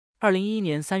2011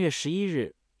年3月11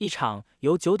日，一场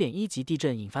由9.1级地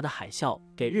震引发的海啸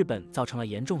给日本造成了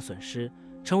严重损失，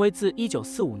成为自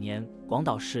1945年广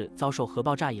岛市遭受核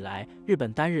爆炸以来，日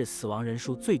本单日死亡人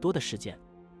数最多的事件。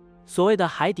所谓的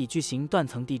海底巨型断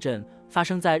层地震发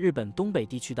生在日本东北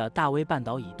地区的大威半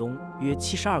岛以东约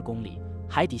72公里，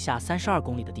海底下32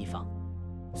公里的地方。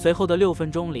随后的6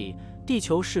分钟里，地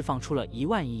球释放出了1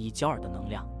万亿焦耳的能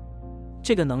量，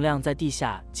这个能量在地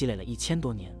下积累了1000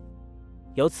多年，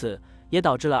由此也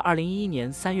导致了2011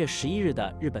年3月11日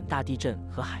的日本大地震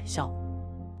和海啸。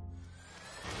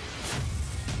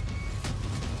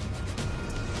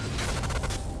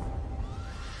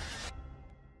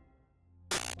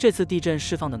这次地震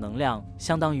释放的能量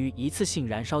相当于一次性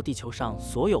燃烧地球上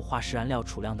所有化石燃料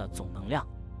储量的总能量。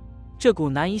这股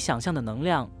难以想象的能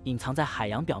量隐藏在海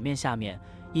洋表面下面，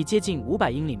以接近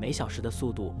500英里每小时的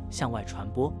速度向外传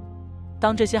播。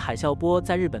当这些海啸波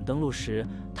在日本登陆时，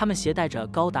它们携带着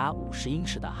高达50英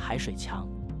尺的海水墙。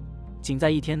仅在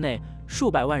1天内，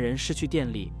数百万人失去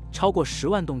电力，超过10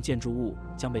万栋建筑物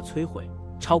将被摧毁，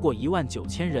超过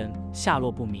19000人下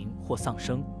落不明或丧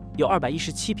生，有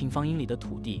217平方英里的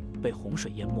土地被洪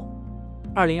水淹没。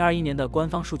2021年的官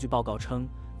方数据报告称，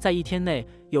在1天内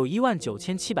有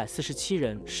19747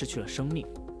人失去了生命，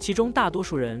其中大多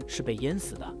数人是被淹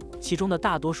死的，其中的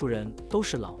大多数人都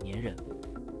是老年人。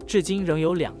至今仍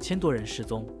有2000多人失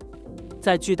踪。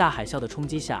在巨大海啸的冲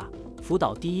击下，福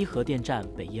岛第一核电站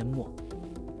被淹没，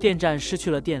电站失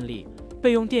去了电力，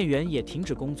备用电源也停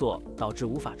止工作，导致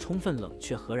无法充分冷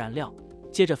却核燃料。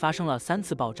接着发生了3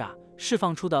次爆炸，释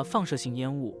放出的放射性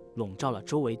烟雾笼罩了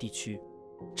周围地区。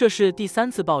这是第3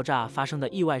次爆炸发生的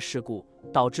意外事故，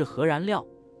导致核燃料、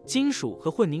金属和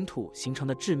混凝土形成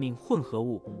的致命混合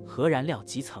物核燃料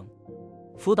基层。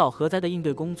福岛核灾的应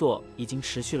对工作已经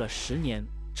持续了10年，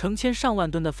成千上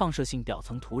万吨的放射性表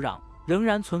层土壤仍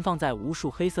然存放在无数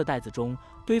黑色袋子中，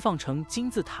堆放成金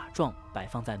字塔状摆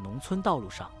放在农村道路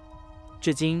上。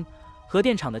至今，核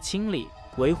电厂的清理、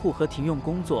维护和停用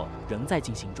工作仍在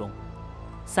进行中。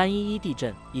311地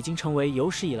震已经成为有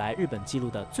史以来日本记录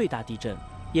的最大地震，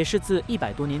也是自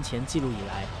100多年前记录以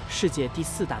来世界第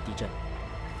4大地震。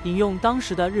引用当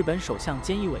时的日本首相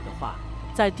菅义伟的话，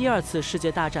在第2次世界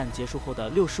大战结束后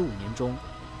的65年中，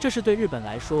这是对日本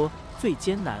来说最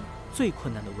艰难、最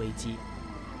困难的危机。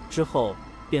之后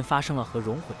便发生了核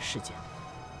熔毁事件。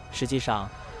实际上，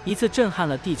一次震撼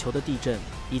了地球的地震，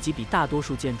以及比大多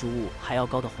数建筑物还要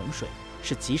高的洪水，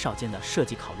是极少见的设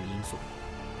计考虑因素。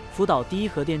福岛第一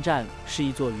核电站是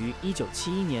一座于1971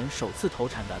年首次投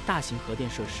产的大型核电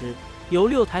设施，由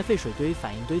6台废水堆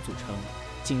反应堆组成，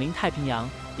紧邻太平洋，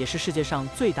也是世界上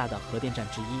最大的核电站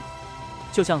之一。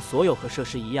就像所有核设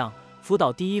施一样，福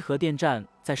岛第一核电站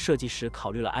在设计时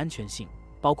考虑了安全性，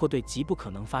包括对极不可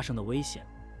能发生的危险，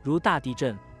如大地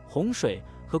震、洪水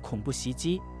和恐怖袭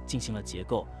击进行了结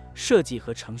构、设计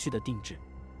和程序的定制。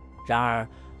然而，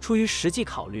出于实际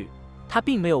考虑，它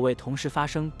并没有为同时发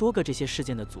生多个这些事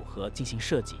件的组合进行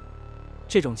设计。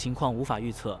这种情况无法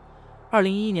预测。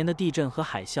2011年的地震和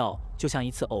海啸就像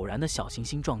一次偶然的小行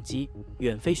星撞击，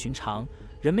远非寻常，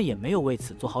人们也没有为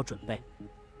此做好准备。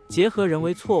结合人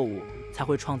为错误，才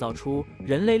会创造出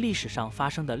人类历史上发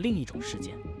生的另一种事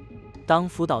件。当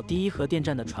福岛第一核电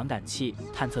站的传感器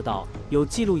探测到有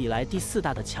记录以来第4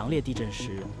大的强烈地震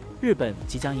时，日本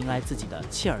即将迎来自己的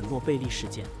切尔诺贝利事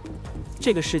件。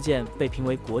这个事件被评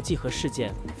为国际核事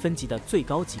件分级的最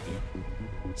高级别。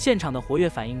现场的活跃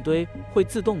反应堆会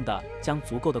自动地将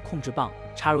足够的控制棒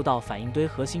插入到反应堆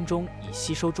核心中，以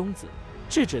吸收中子，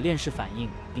制止链式反应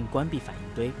并关闭反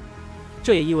应堆。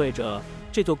这也意味着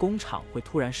这座工厂会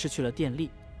突然失去了电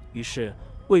力。于是，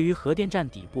位于核电站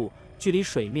底部、距离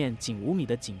水面仅5米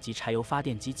的紧急柴油发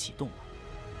电机启动了。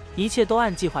一切都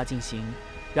按计划进行。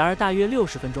然而，大约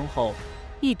60分钟后，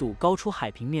一堵高出海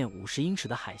平面50英尺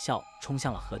的海啸冲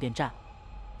向了核电站，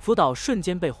福岛瞬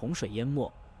间被洪水淹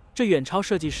没，这远超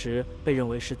设计时被认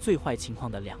为是最坏情况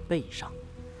的2倍以上。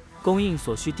供应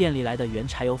所需电力来的原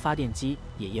柴油发电机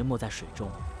也淹没在水中。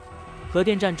核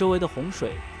电站周围的洪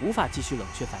水无法继续冷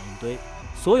却反应堆，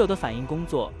所有的反应工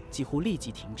作几乎立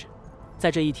即停止。在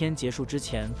这1天结束之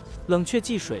前，冷却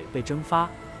剂水被蒸发，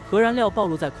核燃料暴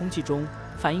露在空气中，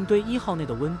反应堆1号内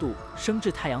的温度升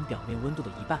至太阳表面温度的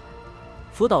1半。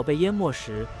福岛被淹没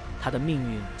时，它的命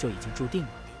运就已经注定了。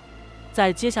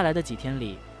在接下来的几天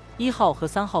里，1号和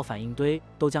3号反应堆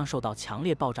都将受到强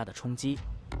烈爆炸的冲击，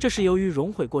这是由于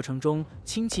熔毁过程中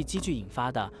氢气积聚引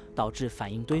发的，导致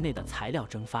反应堆内的材料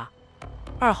蒸发。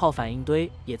2号反应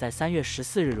堆也在3月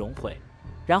14日熔毁，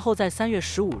然后在3月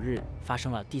15日发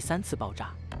生了第3次爆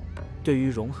炸。对于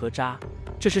融合渣，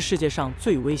这是世界上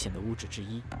最危险的物质之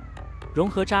一。融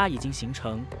合渣已经形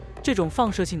成，这种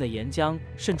放射性的岩浆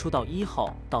渗出到1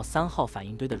号到3号反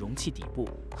应堆的容器底部，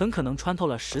很可能穿透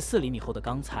了14厘米厚的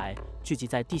钢材，聚集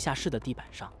在地下室的地板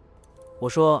上。我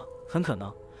说很可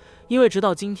能，因为直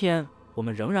到今天，我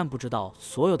们仍然不知道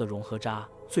所有的融合渣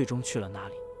最终去了哪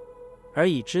里。而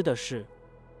已知的是，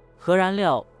核燃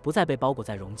料不再被包裹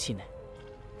在容器内，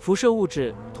辐射物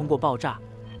质通过爆炸、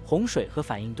洪水和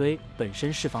反应堆本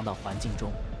身释放到环境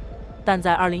中。但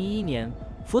在2011年，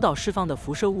福岛释放的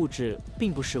辐射物质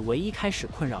并不是唯一开始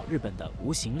困扰日本的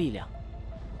无形力量。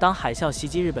当海啸袭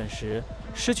击日本时，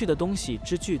失去的东西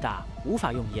之巨大无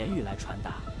法用言语来传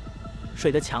达。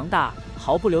水的强大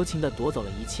毫不留情地夺走了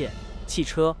一切：汽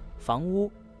车、房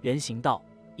屋、人行道、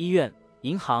医院、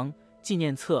银行、纪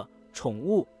念册、宠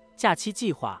物、假期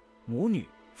计划、母女、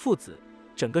父子，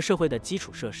整个社会的基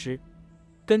础设施。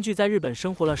根据在日本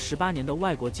生活了18年的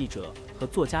外国记者和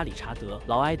作家理查德·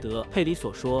劳埃德·佩里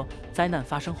所说，灾难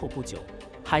发生后不久，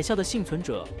海啸的幸存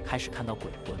者开始看到鬼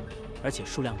魂，而且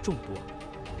数量众多。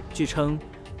据称，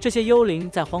这些幽灵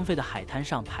在荒废的海滩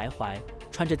上徘徊，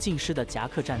穿着浸湿的夹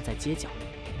克站在街角。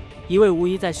一位无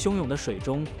疑在汹涌的水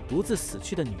中独自死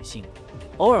去的女性，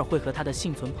偶尔会和她的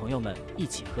幸存朋友们一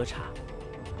起喝茶。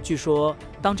据说，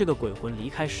当这个鬼魂离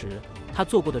开时，她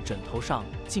坐过的枕头上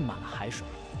浸满了海水。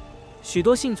许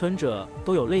多幸存者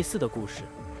都有类似的故事，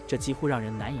这几乎让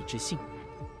人难以置信。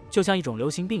就像一种流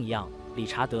行病一样，理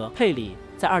查德·佩里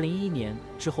在2011年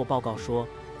之后报告说，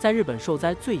在日本受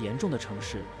灾最严重的城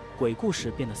市，鬼故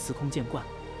事变得司空见惯。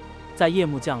在夜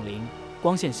幕降临、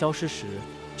光线消失时，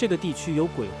这个地区有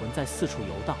鬼魂在四处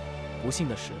游荡。不幸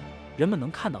的是，人们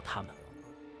能看到他们。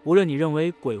无论你认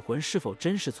为鬼魂是否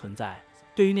真实存在，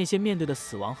对于那些面对的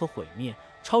死亡和毁灭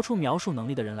超出描述能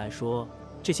力的人来说，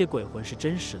这些鬼魂是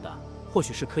真实的，或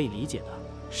许是可以理解的，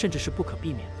甚至是不可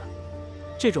避免的。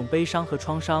这种悲伤和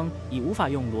创伤以无法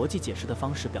用逻辑解释的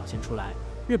方式表现出来。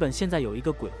日本现在有一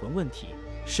个鬼魂问题，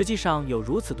实际上有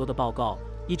如此多的报告，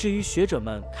以至于学者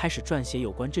们开始撰写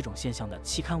有关这种现象的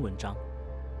期刊文章。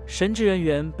神职人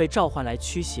员被召唤来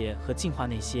驱邪和净化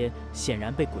那些显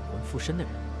然被鬼魂附身的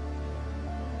人。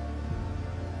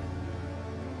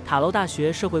塔楼大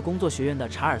学社会工作学院的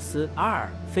查尔斯·阿尔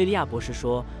菲利亚博士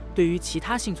说，对于其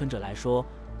他幸存者来说，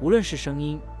无论是声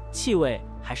音、气味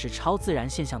还是超自然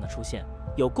现象的出现，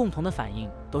有共同的反应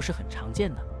都是很常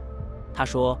见的。他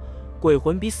说，鬼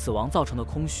魂比死亡造成的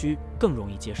空虚更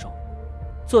容易接受。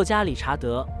作家理查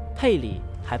德·佩里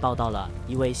还报道了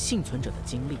一位幸存者的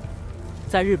经历。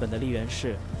在日本的笠原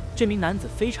市，这名男子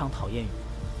非常讨厌雨，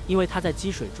因为他在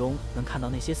积水中能看到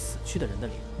那些死去的人的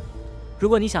脸。如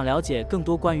果你想了解更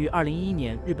多关于2011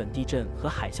年日本地震和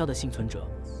海啸的幸存者、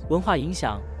文化影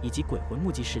响以及鬼魂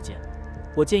目击事件，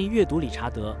我建议阅读理查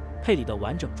德·佩里的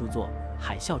完整著作《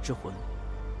海啸之魂》。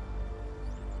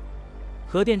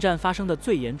核电站发生的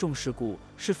最严重事故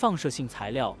是放射性材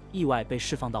料意外被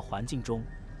释放到环境中，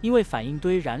因为反应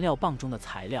堆燃料棒中的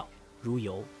材料，如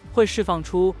油，会释放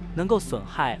出能够损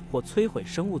害或摧毁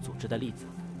生物组织的粒子。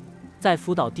在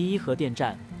福岛第一核电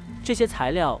站，这些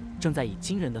材料正在以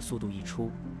惊人的速度溢出。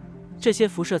这些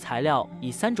辐射材料以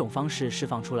3种方式释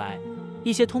放出来，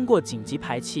一些通过紧急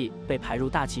排气被排入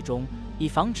大气中，以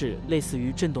防止类似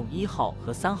于震动1号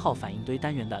和3号反应堆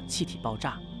单元的气体爆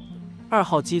炸。2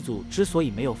号机组之所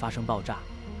以没有发生爆炸，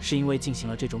是因为进行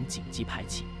了这种紧急排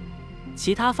气。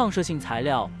其他放射性材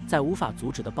料在无法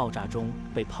阻止的爆炸中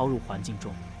被抛入环境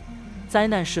中。灾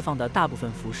难释放的大部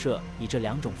分辐射以这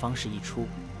2种方式溢出。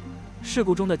事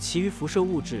故中的其余辐射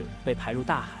物质被排入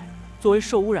大海，作为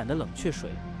受污染的冷却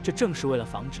水。这正是为了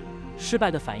防止失败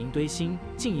的反应堆芯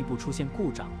进一步出现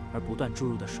故障而不断注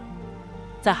入的水。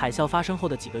在海啸发生后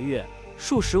的几个月，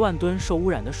数十万吨受污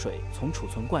染的水从储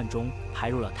存罐中排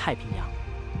入了太平洋。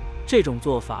这种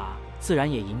做法自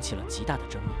然也引起了极大的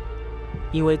争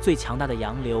议，因为最强大的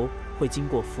洋流会经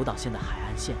过福岛县的海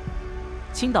岸线，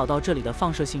倾倒到这里的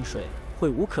放射性水会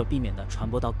无可避免地传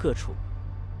播到各处。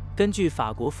根据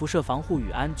法国辐射防护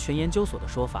与安全研究所的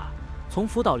说法，从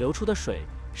福岛流出的水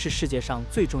是世界上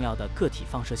最重要的个体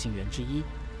放射性源之一。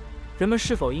人们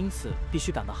是否因此必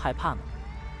须感到害怕呢？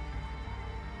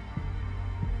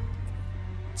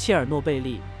切尔诺贝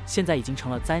利现在已经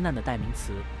成了灾难的代名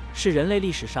词，是人类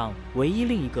历史上唯一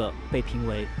另一个被评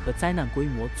为和灾难规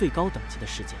模最高等级的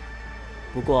事件。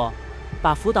不过，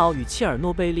把福岛与切尔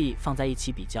诺贝利放在一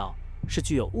起比较是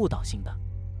具有误导性的。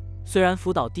虽然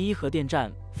福岛第一核电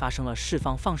站发生了释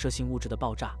放放射性物质的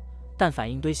爆炸，但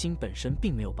反应堆芯本身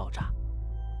并没有爆炸，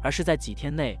而是在几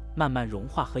天内慢慢融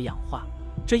化和氧化。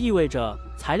这意味着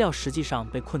材料实际上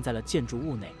被困在了建筑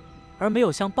物内，而没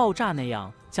有像爆炸那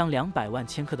样将200万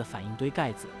千克的反应堆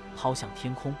盖子抛向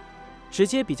天空。直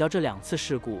接比较这2次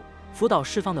事故，福岛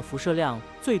释放的辐射量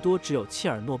最多只有切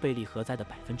尔诺贝利核灾的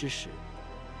10%。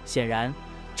显然，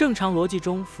正常逻辑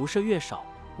中，辐射越少，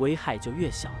危害就越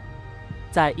小。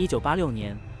在1986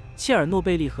年，切尔诺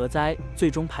贝利核灾最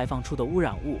终排放出的污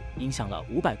染物影响了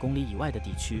500公里以外的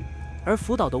地区，而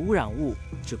福岛的污染物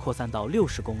只扩散到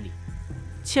60公里。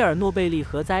切尔诺贝利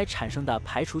核灾产生的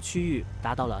排除区域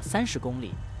达到了30公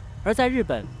里，而在日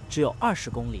本只有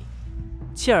20公里。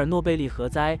切尔诺贝利核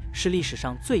灾是历史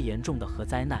上最严重的核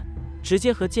灾难，直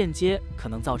接和间接可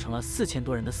能造成了4000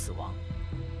多人的死亡。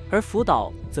而福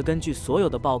岛则根据所有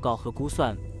的报告和估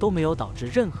算都没有导致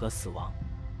任何死亡。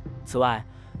此外，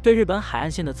对日本海岸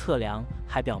线的测量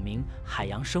还表明海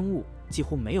洋生物几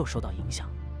乎没有受到影响。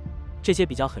这些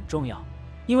比较很重要，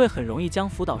因为很容易将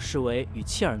福岛视为与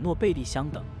切尔诺贝利相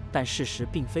等，但事实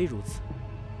并非如此。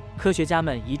科学家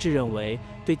们一致认为，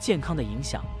对健康的影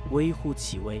响微乎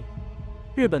其微。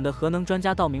日本的核能专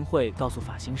家道明会告诉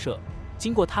法新社，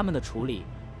经过他们的处理，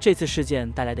这次事件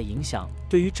带来的影响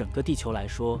对于整个地球来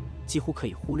说几乎可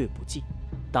以忽略不计。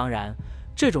当然，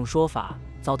这种说法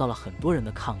遭到了很多人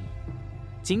的抗议。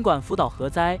尽管福岛核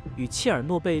灾与切尔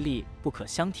诺贝利不可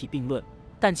相提并论，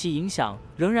但其影响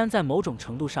仍然在某种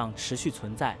程度上持续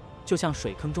存在，就像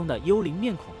水坑中的幽灵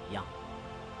面孔一样。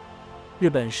日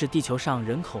本是地球上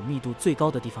人口密度最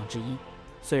高的地方之一，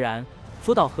虽然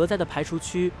福岛核灾的排除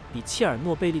区比切尔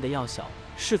诺贝利的要小，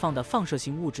释放的放射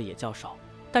性物质也较少，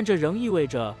但这仍意味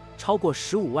着超过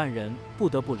15万人不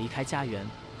得不离开家园，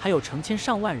还有成千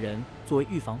上万人作为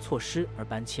预防措施而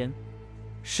搬迁。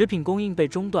食品供应被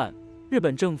中断，日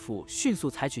本政府迅速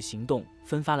采取行动，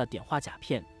分发了碘化钾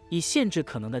片，以限制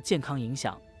可能的健康影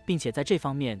响，并且在这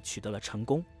方面取得了成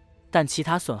功。但其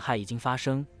他损害已经发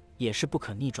生，也是不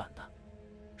可逆转的。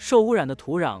受污染的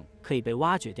土壤可以被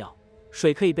挖掘掉，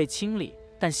水可以被清理，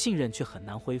但信任却很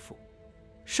难恢复。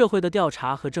社会的调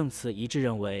查和证词一致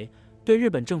认为，对日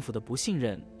本政府的不信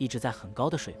任一直在很高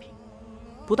的水平。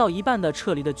不到一半的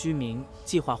撤离的居民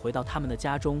计划回到他们的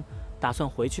家中，打算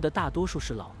回去的大多数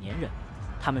是老年人，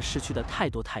他们失去的太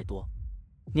多。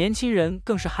年轻人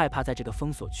更是害怕在这个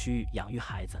封锁区域养育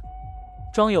孩子。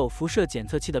装有辐射检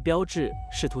测器的标志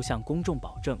试图向公众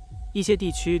保证，一些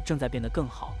地区正在变得更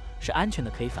好，是安全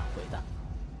的，可以返回的。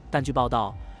但据报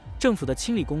道，政府的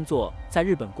清理工作在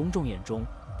日本公众眼中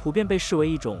普遍被视为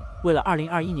一种为了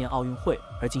2021年奥运会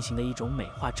而进行的一种美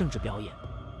化政治表演。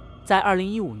在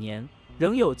2015年，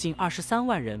仍有近23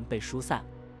万人被疏散，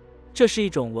这是一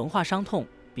种文化伤痛，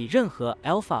比任何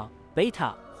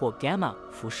alpha、beta 或 gamma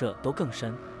辐射都更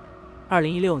深。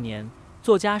2016年，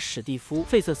作家史蒂夫·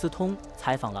费瑟斯通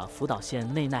采访了福岛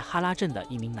县内奈哈拉镇的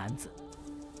一名男子，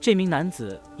这名男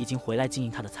子已经回来经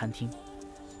营他的餐厅。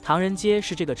唐人街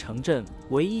是这个城镇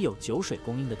唯一有酒水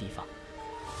供应的地方。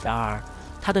然而，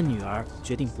他的女儿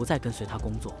决定不再跟随他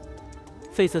工作。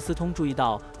费瑟斯通注意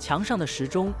到墙上的时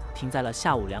钟停在了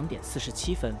下午2点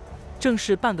47分，正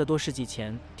是半个多世纪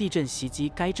前地震袭击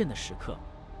该镇的时刻。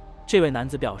这位男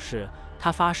子表示，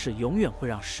他发誓永远会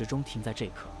让时钟停在这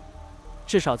刻，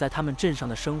至少在他们镇上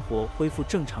的生活恢复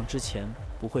正常之前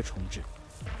不会重置。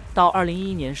到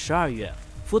2011年12月，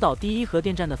福岛第一核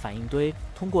电站的反应堆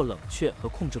通过冷却和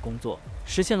控制工作，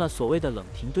实现了所谓的冷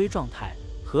停堆状态，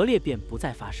核裂变不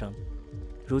再发生。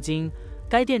如今，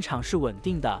该电厂是稳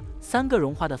定的，3个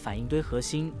融化的反应堆核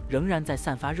心仍然在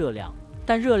散发热量，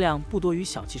但热量不多于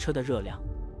小汽车的热量，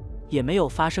也没有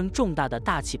发生重大的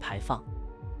大气排放。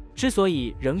之所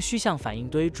以仍需向反应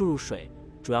堆注入水，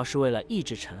主要是为了抑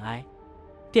制尘埃。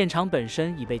电厂本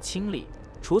身已被清理、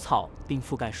除草并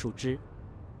覆盖树枝，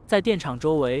在电厂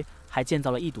周围还建造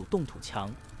了一堵冻土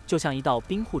墙，就像一道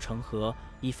冰护城河，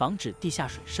以防止地下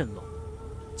水渗漏。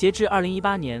截至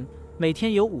2018年，每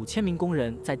天有5000名工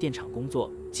人在电厂工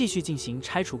作，继续进行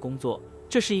拆除工作。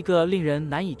这是一个令人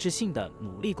难以置信的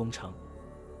努力工程。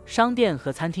商店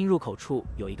和餐厅入口处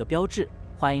有一个标志，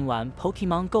欢迎玩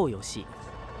Pokemon Go 游戏。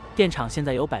电厂现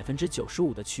在有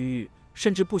95%的区域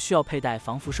甚至不需要佩戴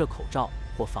防辐射口罩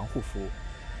或防护服，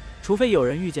除非有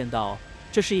人预见到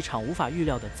这是一场无法预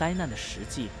料的灾难的实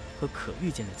际和可预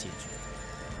见的结局。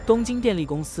东京电力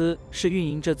公司是运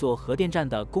营这座核电站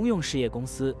的公用事业公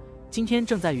司，今天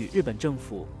正在与日本政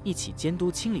府一起监督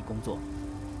清理工作。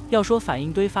要说反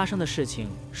应堆发生的事情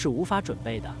是无法准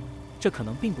备的，这可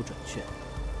能并不准确。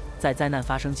在灾难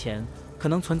发生前，可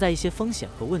能存在一些风险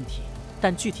和问题，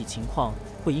但具体情况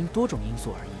会因多种因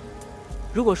素而异。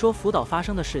如果说福岛发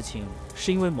生的事情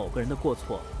是因为某个人的过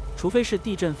错，除非是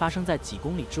地震发生在几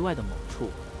公里之外的某处，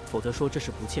否则说这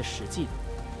是不切实际的。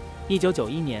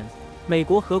1991年，美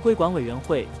国核规管委员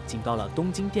会警告了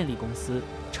东京电力公司，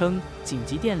称紧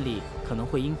急电力可能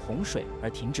会因洪水而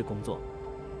停止工作。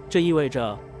这意味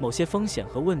着某些风险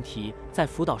和问题在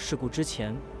福岛事故之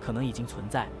前可能已经存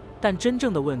在，但真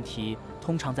正的问题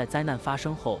通常在灾难发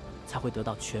生后才会得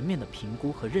到全面的评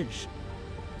估和认识。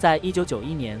在1991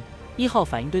年，1号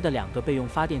反应堆的2个备用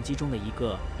发电机中的一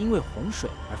个因为洪水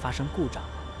而发生故障，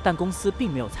但公司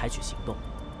并没有采取行动。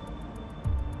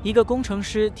一个工程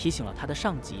师提醒了他的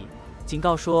上级，警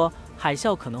告说海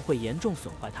啸可能会严重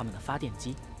损坏他们的发电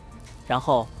机。然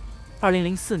后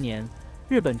，2004年，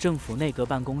日本政府内阁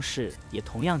办公室也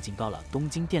同样警告了东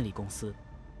京电力公司，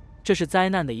这是灾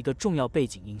难的一个重要背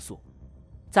景因素。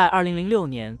在2006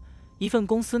年，一份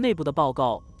公司内部的报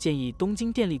告建议东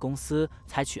京电力公司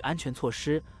采取安全措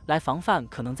施来防范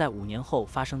可能在5年后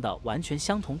发生的完全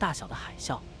相同大小的海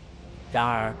啸。然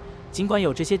而，尽管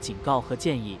有这些警告和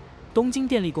建议，东京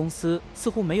电力公司似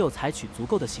乎没有采取足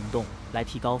够的行动来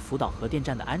提高福岛核电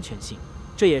站的安全性。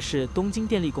这也是东京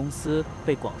电力公司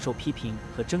被广受批评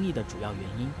和争议的主要原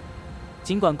因。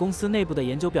尽管公司内部的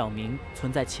研究表明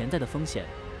存在潜在的风险，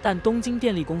但东京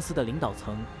电力公司的领导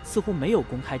层似乎没有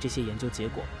公开这些研究结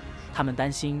果。他们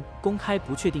担心公开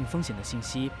不确定风险的信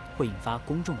息会引发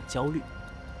公众的焦虑，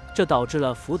这导致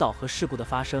了福岛核事故的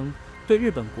发生，对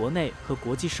日本国内和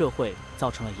国际社会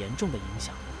造成了严重的影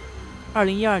响。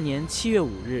2012年7月5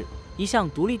日，一项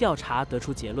独立调查得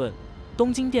出结论。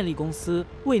东京电力公司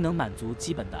未能满足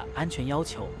基本的安全要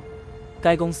求，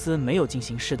该公司没有进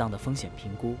行适当的风险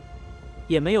评估，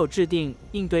也没有制定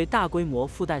应对大规模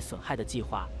附带损害的计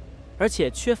划，而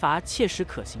且缺乏切实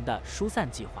可行的疏散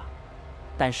计划。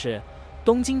但是，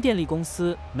东京电力公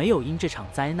司没有因这场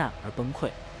灾难而崩溃。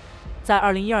在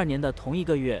2012年的同一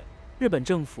个月，日本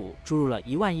政府注入了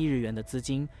1万亿日元的资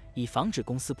金，以防止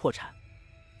公司破产。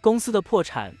公司的破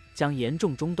产将严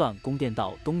重中断供电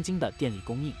到东京的电力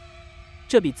供应。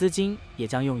这笔资金也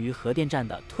将用于核电站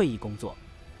的退役工作。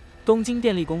东京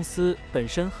电力公司本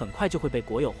身很快就会被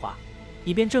国有化，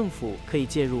以便政府可以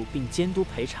介入并监督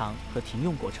赔偿和停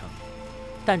用过程。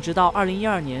但直到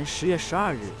2012年10月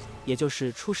12日，也就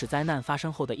是初始灾难发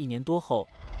生后的1年多后，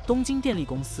东京电力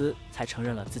公司才承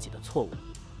认了自己的错误。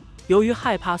由于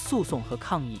害怕诉讼和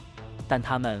抗议，但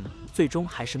他们最终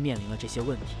还是面临了这些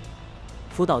问题。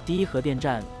福岛第1核电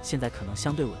站现在可能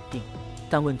相对稳定，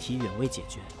但问题远未解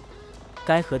决。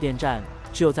该核电站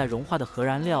只有在融化的核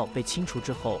燃料被清除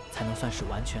之后，才能算是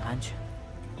完全安全。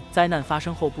灾难发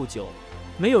生后不久，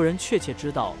没有人确切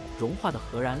知道融化的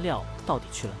核燃料到底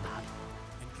去了哪里。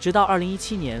直到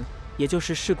2017年，也就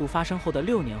是事故发生后的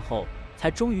6年后，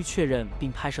才终于确认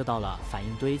并拍摄到了反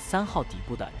应堆3号底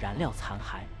部的燃料残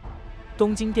骸。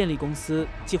东京电力公司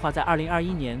计划在2021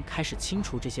年开始清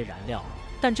除这些燃料，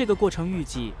但这个过程预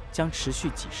计将持续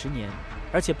几十年，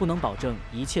而且不能保证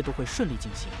一切都会顺利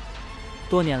进行。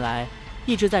多年来，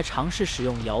一直在尝试使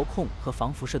用遥控和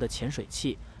防辐射的潜水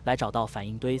器来找到反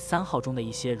应堆3号中的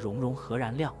一些熔核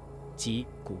燃料，即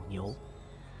钴牛。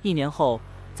1年后，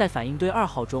在反应堆2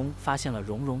号中发现了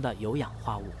熔的有氧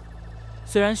化物。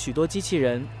虽然许多机器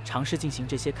人尝试进行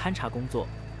这些勘察工作，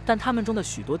但它们中的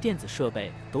许多电子设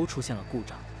备都出现了故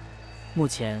障。目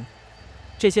前，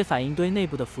这些反应堆内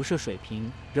部的辐射水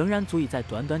平仍然足以在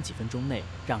短短几分钟内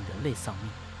让人类丧命。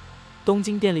东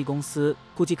京电力公司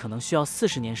估计可能需要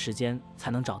40年时间才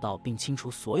能找到并清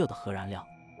除所有的核燃料。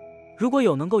如果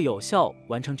有能够有效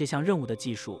完成这项任务的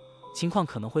技术，情况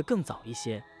可能会更早一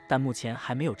些，但目前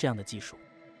还没有这样的技术。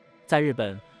在日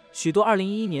本，许多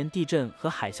2011年地震和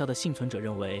海啸的幸存者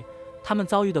认为，他们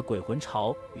遭遇的鬼魂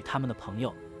潮与他们的朋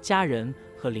友、家人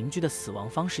和邻居的死亡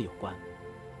方式有关。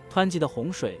湍急的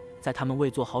洪水在他们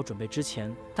未做好准备之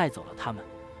前带走了他们，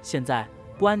现在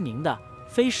不安宁的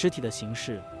非实体的形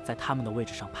式在他们的位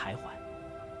置上徘徊。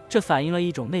这反映了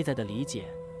一种内在的理解，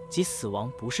即死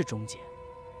亡不是终结。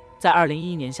在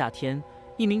2011年夏天，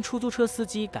一名出租车司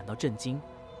机感到震惊，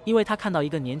因为他看到一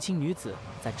个年轻女子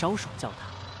在招手叫他。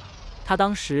他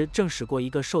当时正驶过一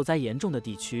个受灾严重的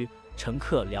地区，乘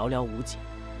客寥寥无几。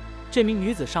这名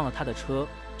女子上了他的车，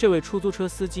这位出租车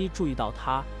司机注意到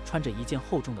她穿着一件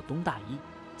厚重的冬大衣，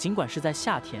尽管是在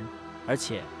夏天，而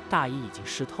且大衣已经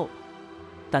湿透了，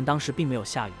但当时并没有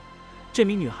下雨。这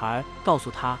名女孩告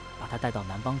诉他把她带到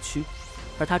南邦区，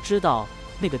而他知道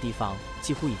那个地方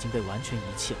几乎已经被完全遗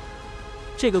弃了。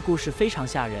这个故事非常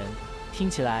吓人，听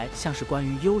起来像是关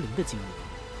于幽灵的经历，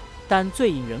但最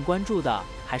引人关注的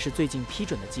还是最近批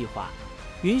准的计划，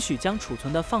允许将储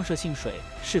存的放射性水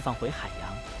释放回海洋。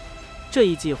这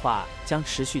一计划将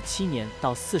持续7年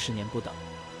到40年不等。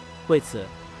为此，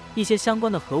一些相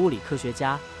关的核物理科学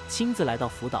家亲自来到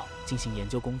福岛进行研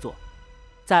究工作。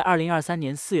在2023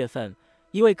年4月份，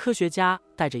一位科学家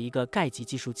带着一个盖级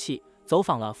计数器走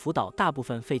访了福岛大部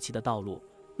分废弃的道路，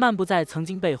漫步在曾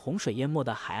经被洪水淹没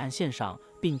的海岸线上，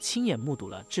并亲眼目睹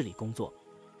了治理工作。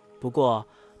不过，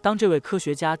当这位科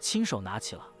学家亲手拿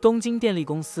起了东京电力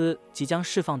公司即将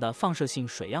释放的放射性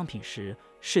水样品时，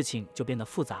事情就变得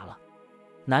复杂了。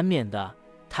难免的，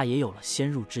他也有了先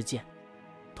入之见。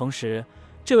同时，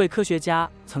这位科学家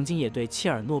曾经也对切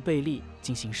尔诺贝利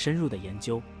进行深入的研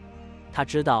究，他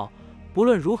知道不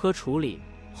论如何处理，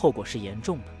后果是严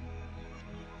重的。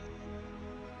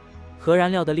核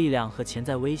燃料的力量和潜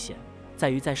在危险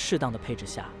在于在适当的配置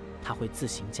下，它会自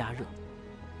行加热。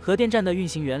核电站的运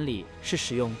行原理是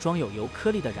使用装有铀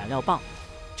颗粒的燃料棒，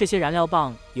这些燃料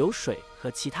棒由水和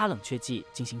其他冷却剂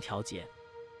进行调节。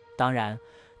当然，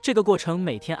这个过程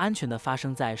每天安全地发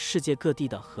生在世界各地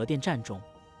的核电站中。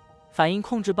反应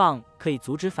控制棒可以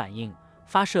阻止反应，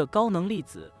发射高能粒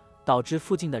子，导致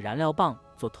附近的燃料棒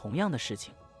做同样的事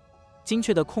情。精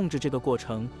确地控制这个过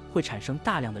程会产生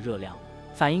大量的热量，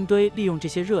反应堆利用这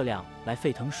些热量来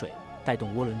沸腾水，带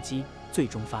动涡轮机，最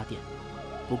终发电。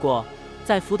不过，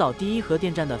在福岛第一核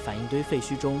电站的反应堆废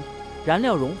墟中，燃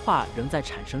料融化仍在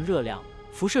产生热量，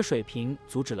辐射水平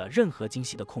阻止了任何精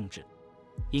细的控制。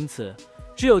因此，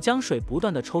只有将水不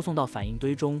断地抽送到反应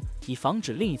堆中，以防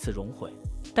止另一次熔毁。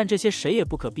但这些谁也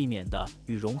不可避免地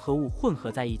与融合物混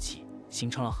合在一起，形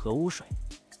成了核污水。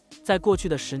在过去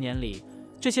的10年里，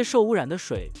这些受污染的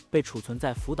水被储存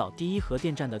在福岛第一核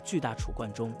电站的巨大储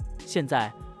罐中。现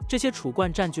在，这些储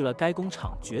罐占据了该工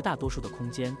厂绝大多数的空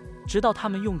间，直到它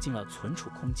们用尽了存储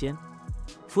空间。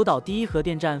福岛第一核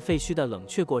电站废墟的冷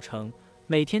却过程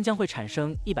每天将会产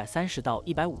生130到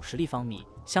150立方米，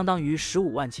相当于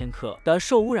15万千克的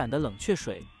受污染的冷却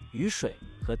水、雨水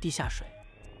和地下水。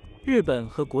日本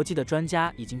和国际的专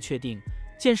家已经确定，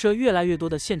建设越来越多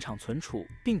的现场存储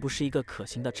并不是一个可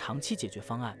行的长期解决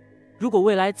方案。如果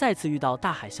未来再次遇到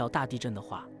大海啸、大地震的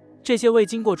话，这些未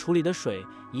经过处理的水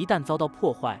一旦遭到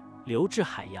破坏，流至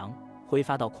海洋，挥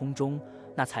发到空中，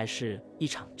那才是一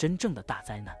场真正的大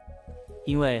灾难。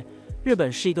因为日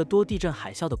本是一个多地震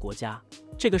海啸的国家，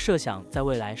这个设想在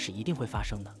未来是一定会发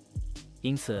生的。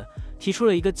因此，提出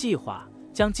了一个计划，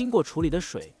将经过处理的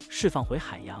水释放回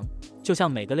海洋，就像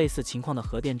每个类似情况的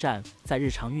核电站在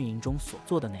日常运营中所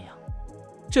做的那样。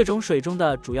这种水中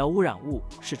的主要污染物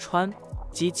是氚，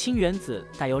即氢原子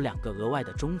带有2个额外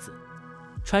的中子。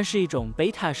氚是一种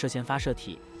贝塔射线发射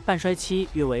体，半衰期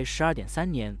约为12.3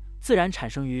年，自然产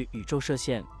生于宇宙射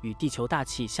线与地球大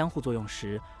气相互作用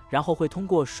时，然后会通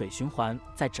过水循环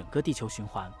在整个地球循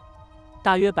环。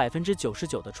大约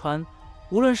99%的氚，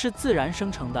无论是自然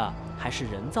生成的还是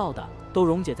人造的，都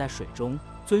溶解在水中，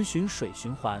遵循水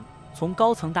循环，从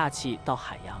高层大气到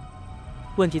海洋。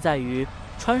问题在于，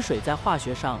氚水在化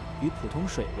学上与普通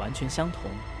水完全相同，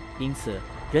因此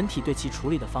人体对其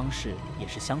处理的方式也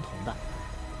是相同的。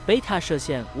贝塔射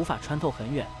线无法穿透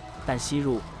很远，但吸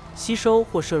入、吸收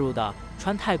或摄入的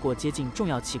氚太过接近重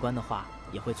要器官的话，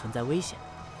也会存在危险。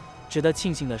值得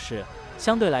庆幸的是，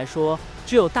相对来说，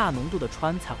只有大浓度的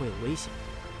氚才会有危险，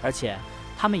而且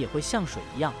它们也会像水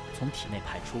一样从体内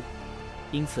排出。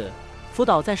因此，福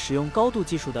岛在使用高度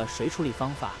技术的水处理方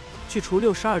法，去除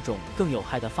62种更有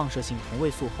害的放射性同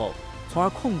位素后，从而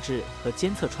控制和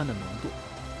监测氚的浓度。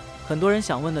很多人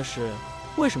想问的是，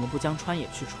为什么不将氚也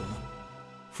去除呢？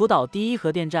福岛第一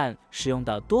核电站使用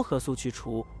的多核素去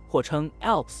除，或称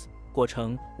ALPS 过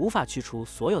程无法去除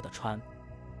所有的氚，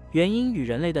原因与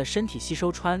人类的身体吸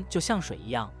收氚就像水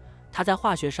一样，它在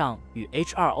化学上与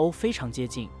H2O 非常接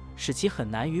近，使其很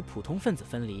难与普通分子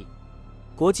分离。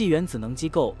国际原子能机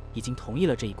构已经同意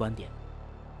了这一观点。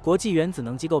国际原子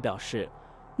能机构表示，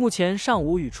目前尚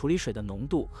无与处理水的浓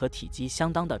度和体积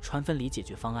相当的氚分离解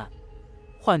决方案。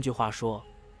换句话说，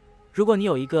如果你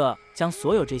有一个将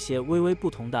所有这些微微不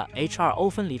同的 H2O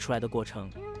分离出来的过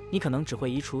程，你可能只会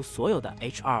移除所有的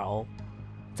H2O。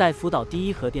在福岛第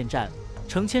一核电站，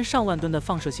成千上万吨的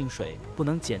放射性水不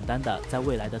能简单的在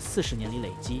未来的40年里累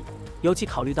积，尤其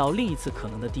考虑到另一次可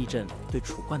能的地震对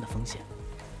储罐的风险。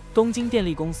东京电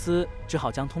力公司只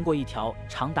好将通过一条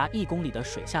长达1公里的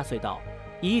水下隧道，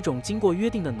以一种经过约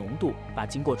定的浓度把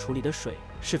经过处理的水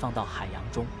释放到海洋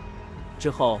中。之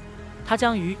后，它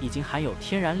将与已经含有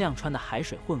天然亮氚的海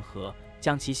水混合，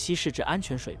将其稀释至安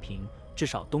全水平，至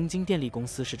少东京电力公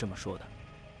司是这么说的。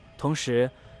同时，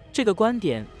这个观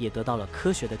点也得到了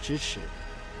科学的支持。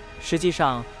实际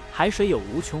上，海水有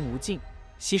无穷无尽，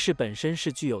稀释本身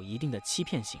是具有一定的欺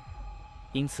骗性，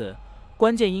因此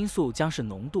关键因素将是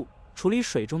浓度，处理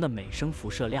水中的每升辐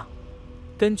射量。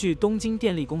根据东京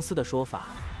电力公司的说法，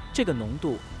这个浓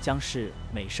度将是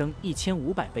每升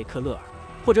1500贝克勒尔，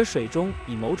或者水中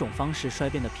以某种方式衰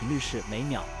变的频率是每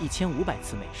秒1500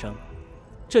次每升。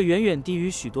这远远低于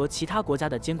许多其他国家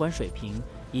的监管水平，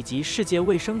以及世界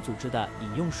卫生组织的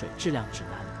饮用水质量指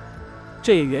南。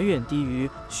这也远远低于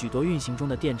许多运行中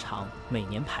的电厂每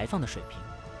年排放的水平。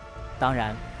当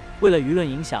然，为了舆论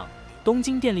影响，东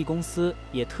京电力公司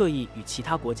也特意与其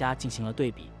他国家进行了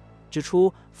对比，指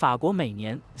出法国每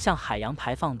年向海洋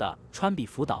排放的氚比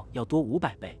福岛要多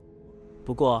500倍。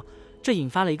不过，这引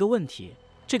发了一个问题：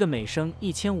这个每升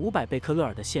1500贝克勒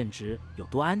尔的限值有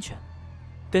多安全？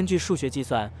根据数学计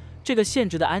算，这个限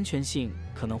值的安全性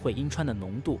可能会因氚的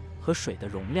浓度和水的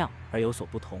容量而有所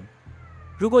不同。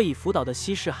如果以福岛的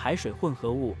稀释海水混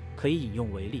合物可以饮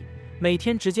用为例，每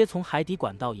天直接从海底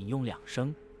管道饮用2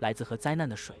升来自核灾难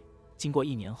的水，经过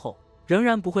1年后，仍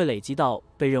然不会累积到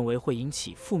被认为会引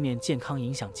起负面健康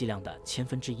影响剂量的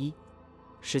1/1000。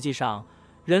实际上，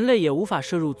人类也无法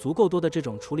摄入足够多的这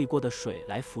种处理过的水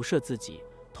来辐射自己，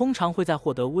通常会在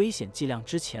获得危险剂量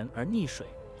之前而溺水。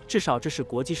至少这是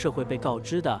国际社会被告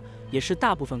知的，也是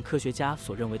大部分科学家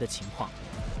所认为的情况。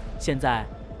现在，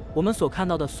我们所看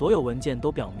到的所有文件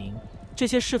都表明，这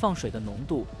些释放水的浓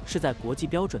度是在国际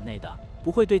标准内的，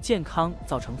不会对健康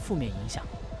造成负面影响。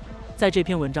在这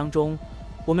篇文章中，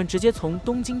我们直接从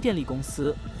东京电力公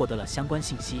司获得了相关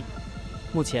信息。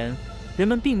目前，人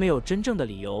们并没有真正的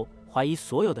理由怀疑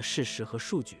所有的事实和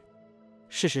数据。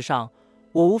事实上，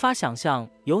我无法想象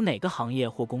有哪个行业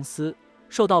或公司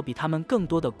受到比他们更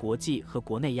多的国际和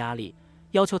国内压力，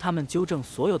要求他们纠正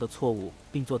所有的错误，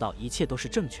并做到一切都是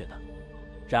正确的。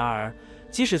然而，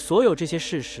即使所有这些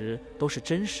事实都是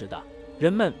真实的，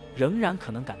人们仍然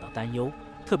可能感到担忧，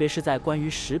特别是在关于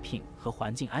食品和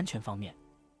环境安全方面。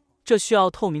这需要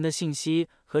透明的信息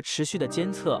和持续的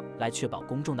监测来确保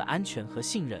公众的安全和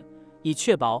信任，以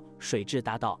确保水质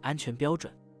达到安全标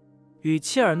准。与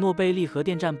切尔诺贝利核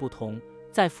电站不同，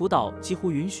在福岛几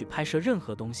乎允许拍摄任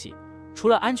何东西，除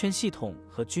了安全系统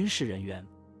和军事人员。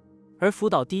而福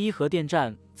岛第一核电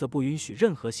站则不允许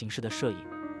任何形式的摄影，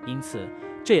因此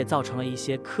这也造成了一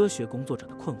些科学工作者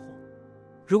的困惑。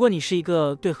如果你是一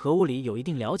个对核物理有一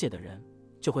定了解的人，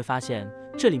就会发现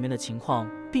这里面的情况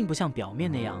并不像表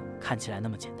面那样看起来那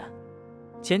么简单。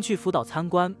前去福岛参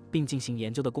观并进行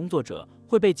研究的工作者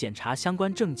会被检查相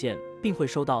关证件，并会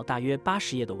收到大约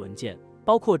80页的文件，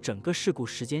包括整个事故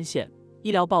时间线、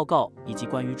医疗报告以及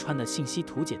关于氚的信息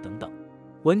图解等等。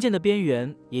文件的边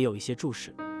缘也有一些注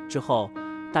释。之后，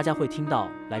大家会听到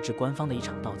来自官方的一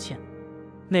场道歉。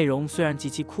内容虽然极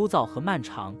其枯燥和漫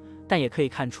长，但也可以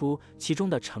看出其中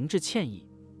的诚挚歉意，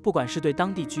不管是对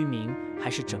当地居民还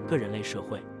是整个人类社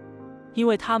会，因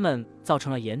为他们造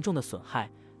成了严重的损害，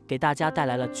给大家带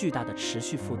来了巨大的持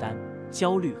续负担、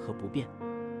焦虑和不便。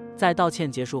在道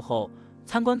歉结束后，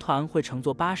参观团会乘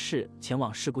坐巴士前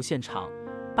往事故现场。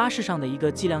巴士上的一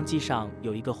个计量计上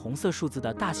有一个红色数字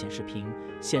的大显示屏，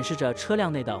显示着车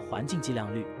辆内的环境计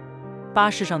量率。巴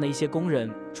士上的一些工人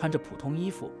穿着普通衣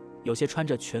服，有些穿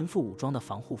着全副武装的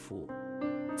防护服。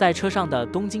在车上的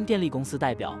东京电力公司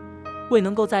代表为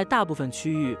能够在大部分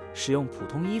区域使用普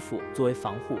通衣服作为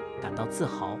防护感到自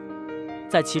豪。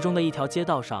在其中的一条街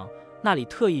道上，那里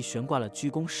特意悬挂了鞠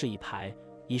躬示意牌，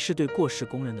以示对过世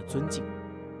工人的尊敬。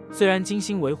虽然精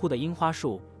心维护的樱花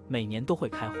树每年都会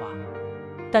开花，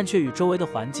但却与周围的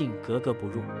环境格格不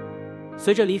入。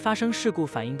随着离发生事故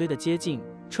反应堆的接近，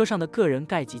车上的个人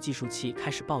盖级计数器开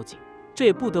始报警，这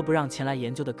也不得不让前来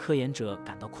研究的科研者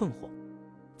感到困惑。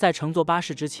在乘坐巴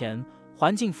士之前，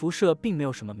环境辐射并没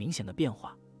有什么明显的变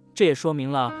化，这也说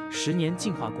明了10年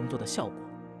净化工作的效果。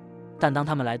但当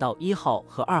他们来到1号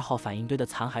和2号反应堆的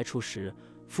残骸处时，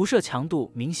辐射强度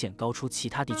明显高出其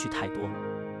他地区太多。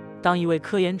当一位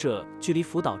科研者距离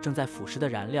福岛正在腐蚀的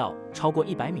燃料超过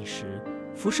100米时，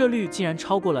辐射率竟然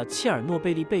超过了切尔诺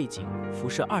贝利背景辐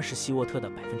射20西沃特的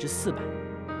400%。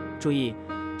注意，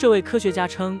这位科学家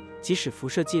称，即使辐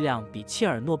射剂量比切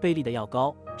尔诺贝利的要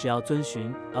高，只要遵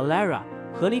循 ALERA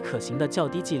合理可行的较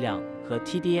低剂量和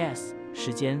TDS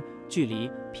时间、距离、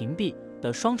屏蔽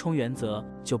的双重原则，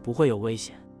就不会有危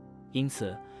险。因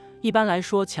此，一般来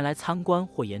说，前来参观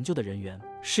或研究的人员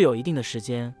是有一定的时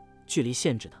间距离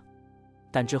限制的。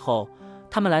但之后，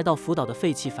他们来到福岛的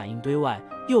废弃反应堆外，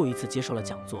又一次接受了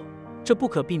讲座，这不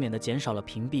可避免地减少了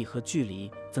屏蔽和距离，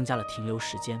增加了停留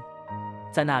时间。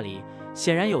在那里，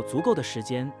显然有足够的时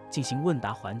间进行问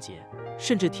答环节，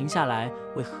甚至停下来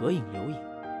为合影留影。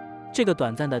这个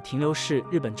短暂的停留是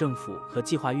日本政府和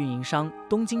计划运营商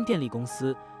东京电力公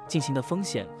司进行的风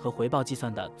险和回报计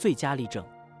算的最佳例证。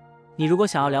你如果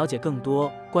想要了解更多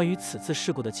关于此次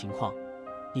事故的情况，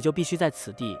你就必须在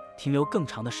此地停留更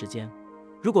长的时间。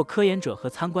如果科研者和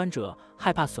参观者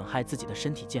害怕损害自己的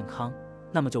身体健康，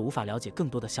那么就无法了解更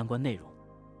多的相关内容。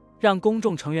让公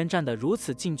众成员站得如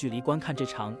此近距离观看这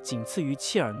场仅次于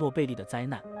切尔诺贝利的灾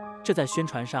难，这在宣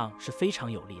传上是非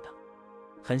常有利的。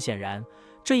很显然，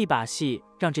这一把戏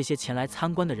让这些前来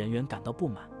参观的人员感到不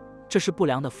满，这是不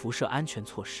良的辐射安全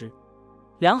措施。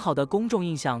良好的公众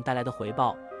印象带来的回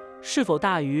报，是否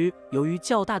大于由于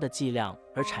较大的剂量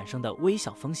而产生的微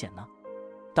小风险呢？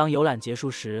当游览结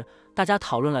束时，大家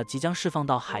讨论了即将释放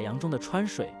到海洋中的氚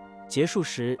水。结束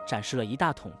时展示了一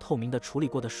大桶透明的处理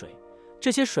过的水，这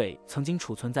些水曾经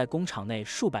储存在工厂内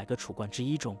数百个储罐之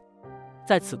一中。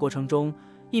在此过程中，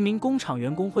一名工厂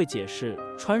员工会解释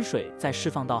氚水在释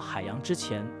放到海洋之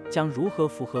前将如何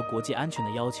符合国际安全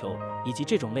的要求，以及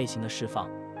这种类型的释放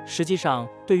实际上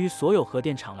对于所有核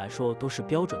电厂来说都是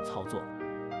标准操作。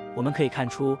我们可以看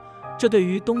出，这对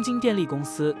于东京电力公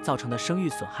司造成的声誉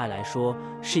损害来说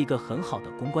是一个很好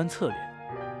的公关策略。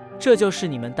这就是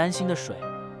你们担心的水，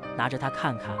拿着它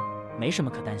看看，没什么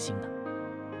可担心的。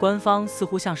官方似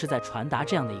乎像是在传达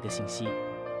这样的一个信息。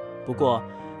不过，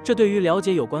这对于了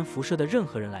解有关辐射的任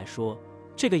何人来说，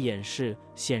这个演示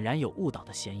显然有误导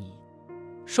的嫌疑。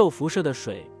受辐射的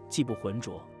水既不浑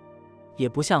浊，也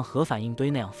不像核反应堆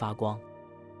那样发光。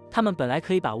他们本来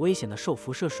可以把危险的受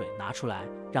辐射水拿出来，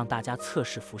让大家测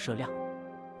试辐射量。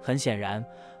很显然，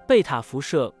贝塔辐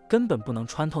射根本不能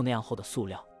穿透那样厚的塑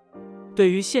料。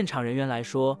对于现场人员来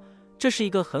说，这是一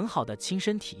个很好的亲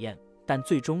身体验，但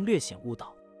最终略显误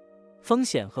导。风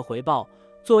险和回报，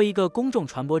作为一个公众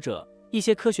传播者，一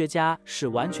些科学家是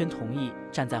完全同意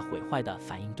站在毁坏的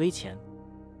反应堆前。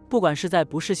不管是在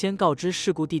不事先告知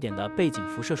事故地点的背景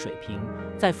辐射水平，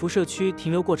在辐射区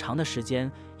停留过长的时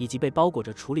间，以及被包裹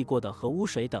着处理过的核污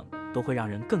水等，都会让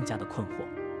人更加的困惑。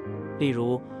例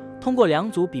如，通过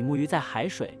2组比目鱼在海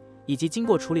水以及经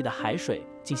过处理的海水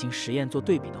进行实验做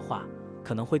对比的话，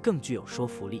可能会更具有说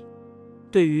服力。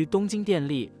对于东京电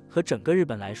力和整个日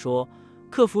本来说，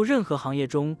克服任何行业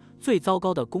中最糟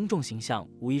糕的公众形象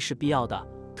无疑是必要的，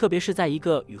特别是在一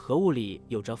个与核物理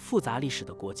有着复杂历史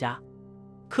的国家。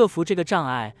克服这个障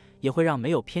碍也会让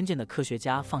没有偏见的科学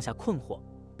家放下困惑，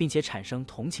并且产生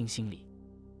同情心理。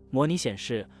模拟显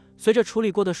示，随着处理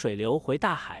过的水流回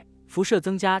大海，辐射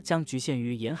增加将局限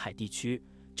于沿海地区，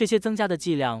这些增加的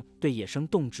剂量对野生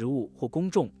动植物或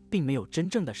公众并没有真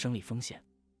正的生理风险。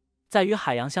在与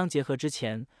海洋相结合之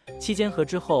前、期间和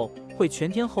之后会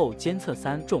全天候监测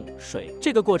3重水，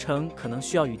这个过程可能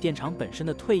需要与电厂本身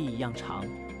的退役一样长，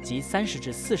即30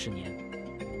至40年。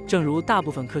正如大部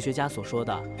分科学家所说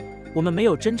的，我们没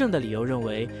有真正的理由认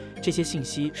为这些信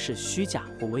息是虚假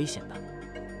或危险的。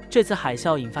这次海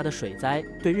啸引发的水灾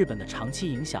对日本的长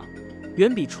期影响，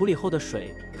远比处理后的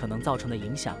水可能造成的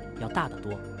影响要大得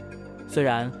多。虽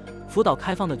然福岛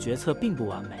开放的决策并不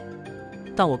完美，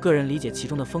但我个人理解其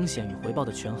中的风险与回报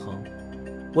的权衡。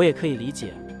我也可以理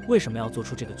解为什么要做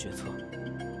出这个决策。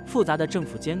复杂的政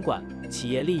府监管、企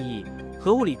业利益、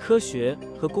核物理科学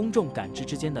和公众感知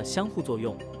之间的相互作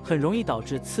用，很容易导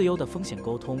致次优的风险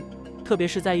沟通，特别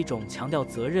是在一种强调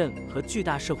责任和巨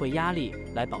大社会压力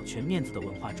来保全面子的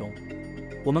文化中。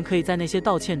我们可以在那些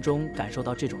道歉中感受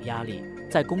到这种压力，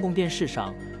在公共电视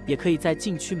上，也可以在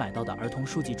禁区买到的儿童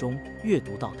书籍中阅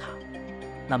读到它。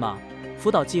那么，福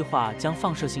岛计划将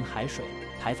放射性海水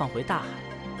排放回大海，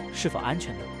是否安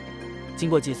全呢？经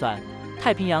过计算，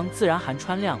太平洋自然含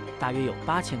氚量大约有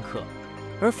8000克，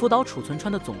而福岛储存氚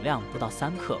的总量不到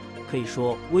3克，可以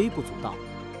说微不足道。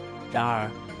然而，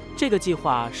这个计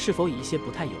划是否以一些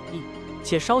不太有益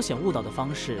且稍显误导的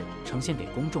方式呈现给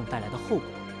公众带来的后果？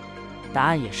答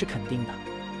案也是肯定的。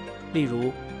例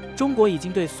如，中国已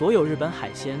经对所有日本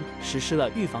海鲜实施了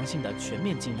预防性的全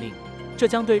面禁令，这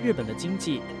将对日本的经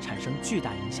济产生巨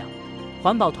大影响。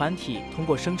环保团体通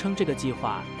过声称这个计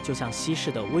划就像稀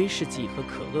释的威士忌和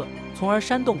可乐，从而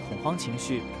煽动恐慌情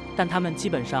绪，但他们基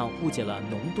本上误解了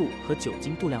浓度和酒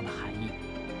精度量的含义。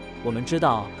我们知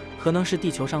道，核能是地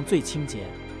球上最清洁、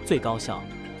最高效、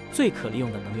最可利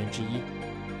用的能源之一。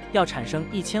要产生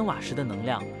1000瓦时的能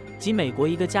量，即美国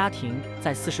一个家庭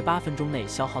在48分钟内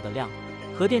消耗的量，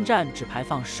核电站只排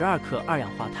放12克二氧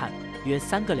化碳，约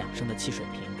3个2升的汽水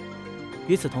瓶。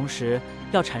与此同时，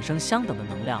要产生相等的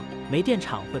能量，煤电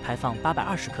厂会排放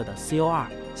820克的 CO2，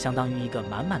 相当于一个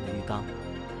满满的浴缸。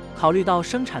考虑到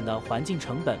生产的环境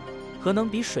成本，核能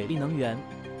比水力能源、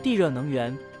地热能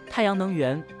源、太阳能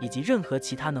源以及任何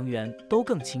其他能源都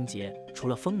更清洁，除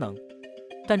了风能。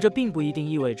但这并不一定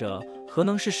意味着核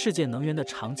能是世界能源的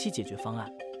长期解决方案，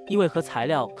因为核材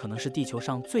料可能是地球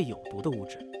上最有毒的物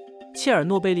质。切尔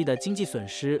诺贝利的经济损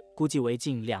失估计为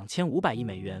近2500亿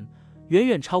美元，远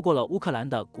远超过了乌克兰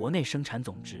的国内生产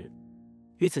总值。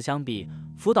与此相比，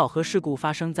福岛核事故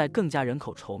发生在更加人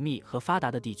口稠密和发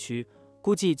达的地区，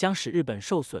估计将使日本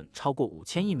受损超过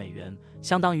5000亿美元，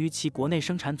相当于其国内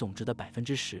生产总值的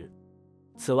10%。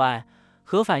此外，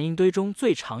核反应堆中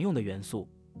最常用的元素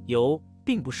铀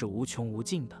并不是无穷无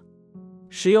尽的。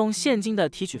使用现今的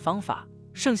提取方法，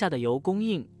剩下的油供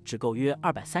应只够约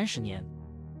230年。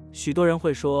许多人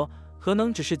会说，核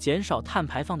能只是减少碳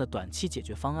排放的短期解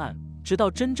决方案，直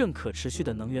到真正可持续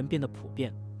的能源变得普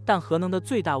遍。但核能的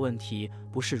最大问题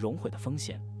不是熔毁的风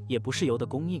险，也不是油的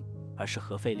供应，而是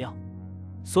核废料。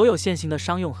所有现行的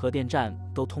商用核电站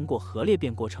都通过核裂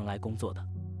变过程来工作的。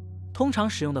通常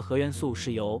使用的核元素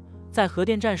是油，在核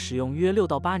电站使用约6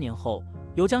到8年后，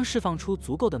油将释放出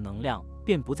足够的能量，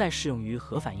便不再适用于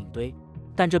核反应堆。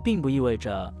但这并不意味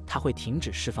着它会停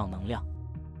止释放能量。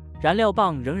燃料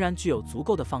棒仍然具有足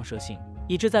够的放射性，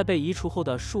以致在被移除后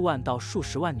的数万到数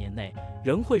十万年内，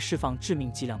仍会释放致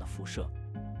命剂量的辐射。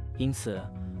因此，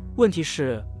问题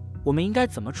是，我们应该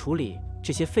怎么处理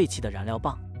这些废弃的燃料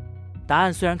棒？答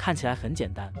案虽然看起来很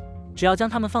简单，只要将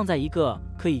它们放在一个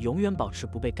可以永远保持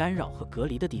不被干扰和隔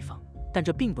离的地方，但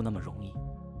这并不那么容易。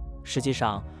实际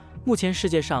上，目前世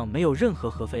界上没有任何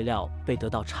核废料被得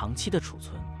到长期的储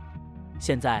存。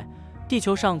现在，地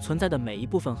球上存在的每一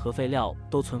部分核废料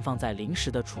都存放在临时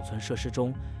的储存设施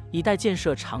中，以待建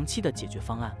设长期的解决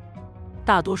方案。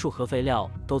大多数核废料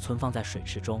都存放在水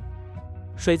池中。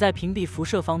水在屏蔽辐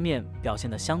射方面表现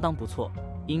得相当不错，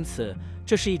因此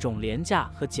这是一种廉价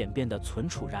和简便的存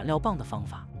储燃料棒的方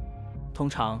法。通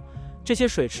常，这些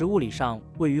水池物理上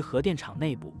位于核电厂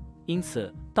内部，因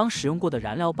此当使用过的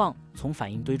燃料棒从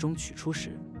反应堆中取出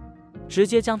时，直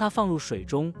接将它放入水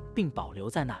中并保留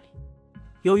在那里。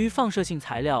由于放射性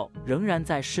材料仍然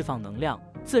在释放能量，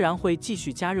自然会继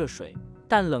续加热水，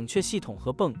但冷却系统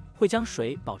和泵会将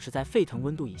水保持在沸腾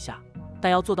温度以下。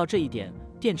但要做到这一点，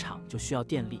电厂就需要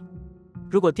电力。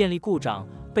如果电力故障，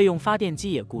备用发电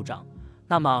机也故障，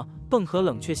那么泵和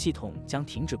冷却系统将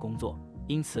停止工作，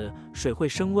因此水会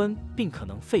升温并可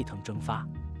能沸腾蒸发。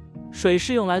水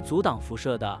是用来阻挡辐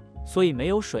射的，所以没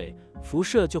有水，辐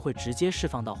射就会直接释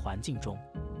放到环境中。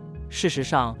事实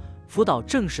上，福岛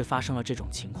正是发生了这种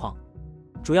情况，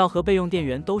主要和备用电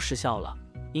源都失效了，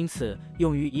因此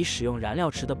用于已使用燃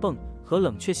料池的泵和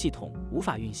冷却系统无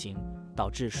法运行，导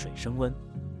致水升温。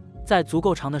在足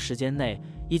够长的时间内，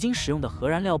已经使用的核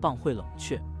燃料棒会冷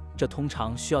却，这通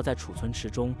常需要在储存池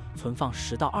中存放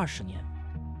10到20年，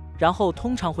然后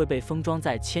通常会被封装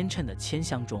在铅衬的铅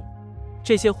箱中。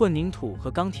这些混凝土和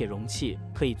钢铁容器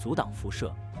可以阻挡辐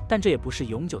射，但这也不是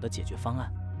永久的解决方案。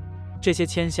这些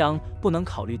铅箱不能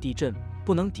考虑地震，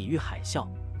不能抵御海啸，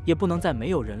也不能在没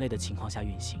有人类的情况下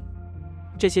运行。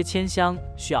这些铅箱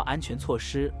需要安全措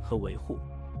施和维护。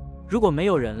如果没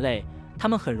有人类，它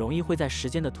们很容易会在时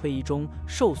间的推移中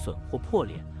受损或破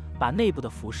裂，把内部的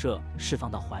辐射释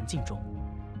放到环境中。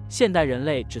现代人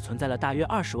类只存在了大约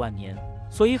20万年，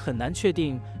所以很难确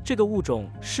定这个物种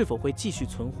是否会继续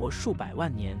存活数百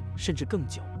万年甚至更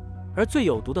久，而最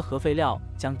有毒的核废料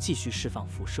将继续释放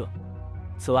辐射。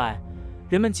此外，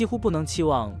人们几乎不能期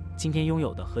望今天拥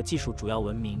有的核技术主要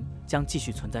文明将继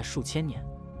续存在数千年。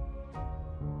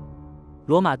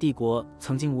罗马帝国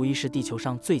曾经无疑是地球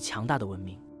上最强大的文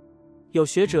明，有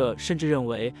学者甚至认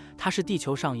为它是地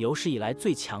球上有史以来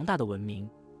最强大的文明，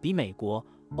比美国、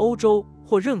欧洲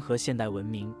或任何现代文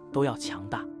明都要强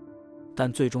大。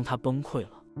但最终它崩溃了，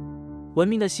文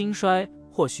明的兴衰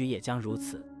或许也将如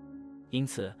此。因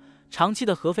此，长期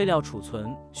的核废料储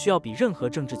存需要比任何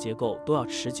政治结构都要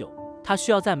持久，它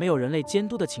需要在没有人类监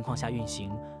督的情况下运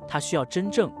行，它需要真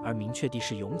正而明确地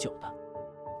是永久的。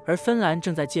而芬兰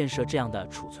正在建设这样的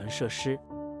储存设施。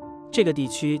这个地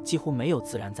区几乎没有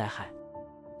自然灾害，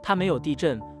它没有地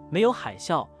震，没有海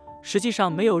啸，实际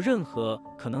上没有任何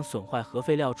可能损坏核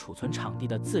废料储存场地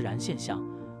的自然现象，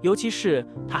尤其是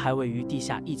它还位于地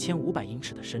下1500英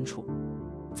尺的深处。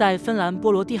在芬兰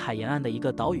波罗的海沿岸的一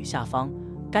个岛屿下方，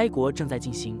该国正在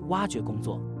进行挖掘工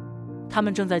作。他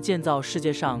们正在建造世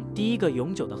界上第一个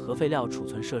永久的核废料储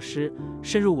存设施，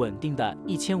深入稳定的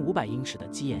1500英尺的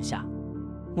基岩下。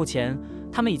目前，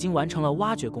他们已经完成了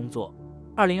挖掘工作。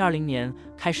2020年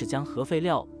开始将核废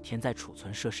料填在储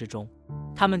存设施中。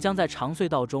他们将在长隧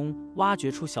道中挖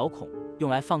掘出小孔，用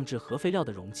来放置核废料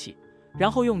的容器，然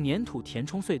后用粘土填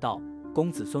充隧道，供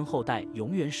子孙后代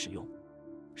永远使用。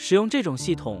使用这种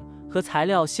系统，和材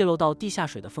料泄漏到地下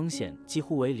水的风险几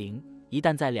乎为零。一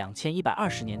旦在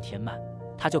2120年填满，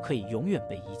它就可以永远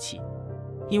被遗弃。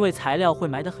因为材料会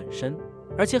埋得很深，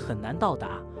而且很难到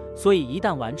达，所以一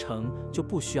旦完成就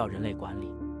不需要人类管理。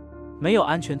没有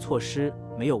安全措施，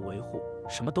没有维护，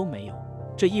什么都没有。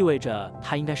这意味着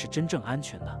它应该是真正安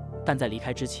全的，但在离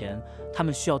开之前，他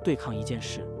们需要对抗一件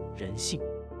事：人性。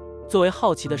作为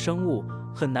好奇的生物，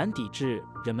很难抵制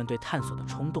人们对探索的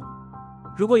冲动。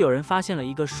如果有人发现了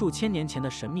一个数千年前的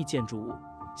神秘建筑物，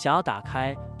想要打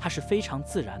开它是非常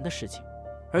自然的事情，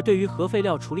而对于核废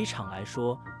料处理厂来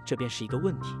说，这便是一个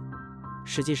问题。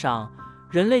实际上，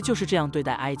人类就是这样对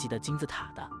待埃及的金字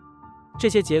塔的。这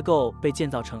些结构被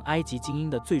建造成埃及精英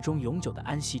的最终永久的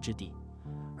安息之地，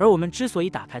而我们之所以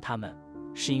打开它们，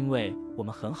是因为我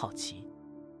们很好奇。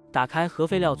打开核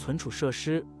废料存储设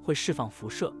施会释放辐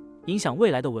射，影响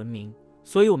未来的文明，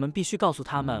所以我们必须告诉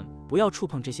他们不要触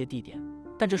碰这些地点。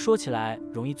但这说起来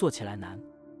容易，做起来难。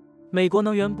美国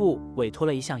能源部委托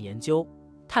了一项研究，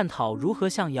探讨如何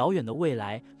向遥远的未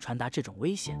来传达这种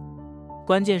危险。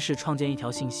关键是创建一条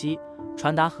信息，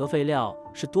传达核废料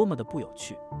是多么的不有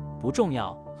趣、不重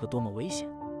要和多么危险。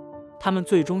他们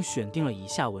最终选定了以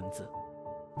下文字：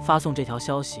发送这条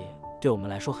消息对我们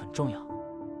来说很重要。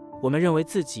我们认为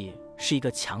自己是一个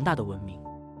强大的文明。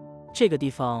这个地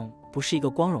方不是一个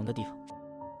光荣的地方，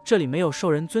这里没有受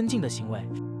人尊敬的行为，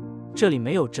这里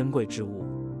没有珍贵之物，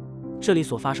这里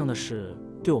所发生的事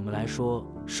对我们来说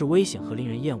是危险和令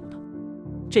人厌恶的。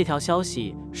这条消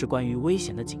息是关于危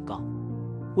险的警告。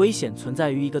危险存在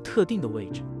于一个特定的位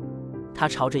置，它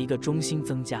朝着一个中心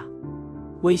增加。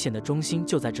危险的中心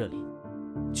就在这里，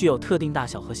具有特定大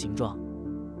小和形状，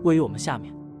位于我们下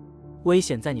面。危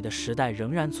险在你的时代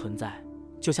仍然存在，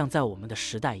就像在我们的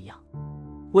时代一样。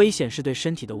危险是对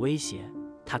身体的威胁，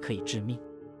它可以致命。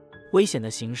危险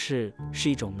的形式是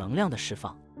一种能量的释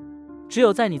放，只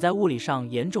有在你在物理上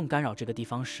严重干扰这个地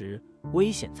方时，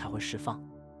危险才会释放。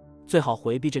最好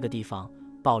回避这个地方，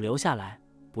保留下来，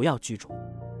不要居住。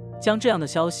将这样的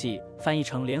消息翻译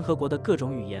成联合国的各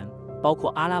种语言，包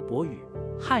括阿拉伯语、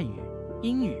汉语、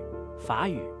英语、法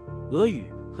语、俄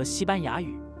语和西班牙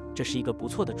语，这是一个不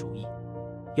错的主意。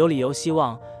有理由希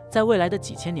望在未来的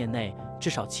几千年内，至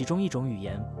少其中一种语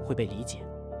言会被理解。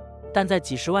但在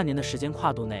几十万年的时间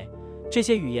跨度内，这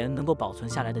些语言能够保存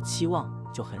下来的期望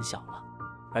就很小了。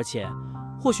而且，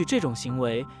或许这种行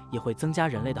为也会增加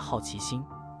人类的好奇心。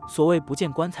所谓不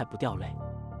见棺材不掉泪。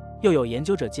又有研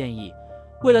究者建议，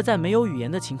为了在没有语言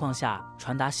的情况下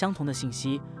传达相同的信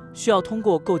息，需要通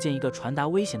过构建一个传达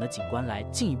危险的景观来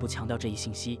进一步强调这一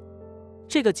信息。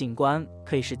这个景观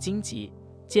可以是荆棘、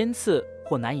尖刺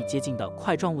或难以接近的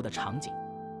块状物的场景。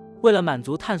为了满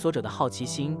足探索者的好奇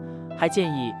心，还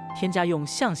建议添加用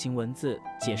象形文字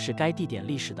解释该地点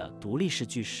历史的独立式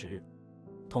巨石。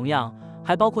同样，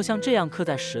还包括像这样刻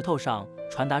在石头上，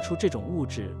传达出这种物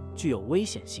质具有危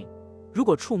险性，如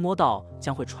果触摸到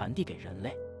将会传递给人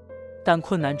类。但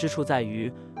困难之处在于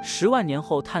，10万年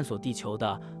后探索地球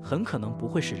的很可能不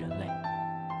会是人类，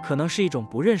可能是一种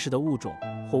不认识的物种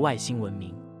或外星文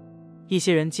明。一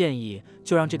些人建议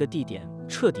就让这个地点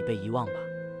彻底被遗忘吧，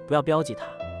不要标记它，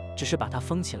只是把它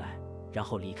封起来，然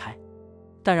后离开。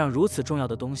但让如此重要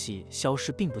的东西消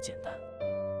失并不简单。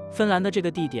芬兰的这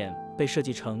个地点被设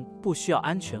计成不需要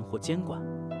安全或监管，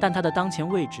但它的当前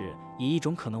位置以一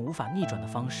种可能无法逆转的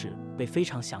方式被非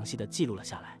常详细地记录了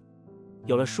下来。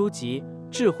有了书籍、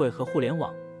智慧和互联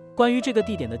网，关于这个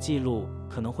地点的记录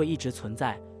可能会一直存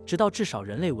在，直到至少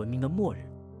人类文明的末日。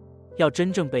要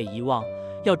真正被遗忘，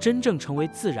要真正成为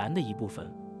自然的一部分，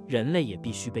人类也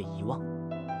必须被遗忘。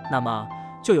那么，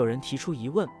就有人提出疑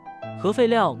问：核废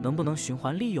料能不能循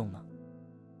环利用呢？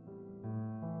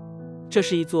这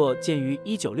是一座建于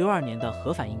1962年的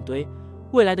核反应堆，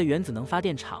未来的原子能发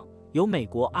电厂由美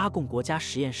国阿贡国家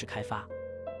实验室开发。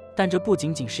但这不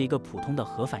仅仅是一个普通的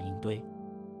核反应堆，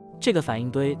这个反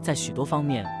应堆在许多方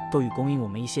面都与供应我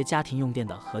们一些家庭用电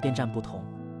的核电站不同。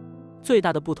最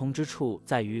大的不同之处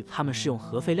在于它们是用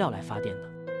核废料来发电的。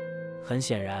很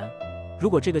显然，如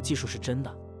果这个技术是真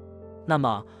的，那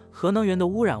么核能源的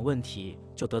污染问题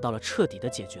就得到了彻底的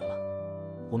解决了。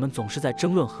我们总是在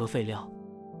争论核废料，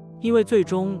因为最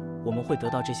终我们会得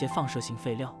到这些放射性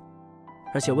废料。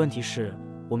而且问题是，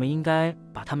我们应该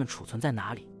把它们储存在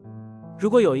哪里？如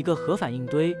果有一个核反应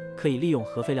堆可以利用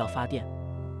核废料发电，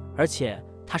而且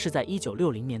它是在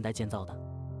1960年代建造的，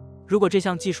如果这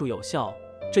项技术有效，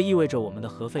这意味着我们的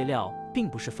核废料并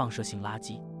不是放射性垃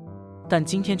圾。但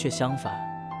今天却相反，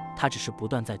它只是不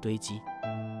断在堆积。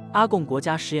阿贡国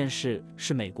家实验室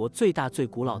是美国最大最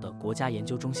古老的国家研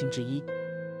究中心之一，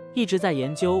一直在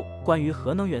研究关于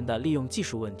核能源的利用技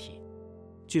术问题。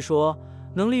据说，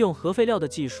能利用核废料的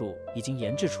技术已经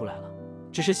研制出来了，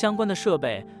只是相关的设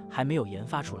备还没有研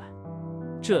发出来。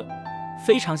这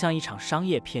非常像一场商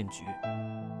业骗局。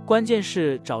关键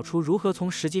是找出如何从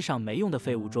实际上没用的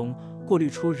废物中过滤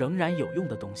出仍然有用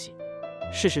的东西。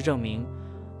事实证明，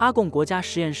阿贡国家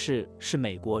实验室是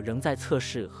美国仍在测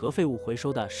试核废物回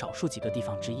收的少数几个地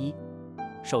方之一。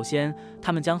首先，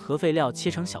他们将核废料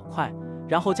切成小块，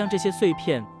然后将这些碎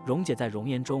片溶解在熔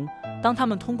岩中。当它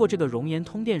们通过这个熔岩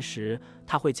通电时，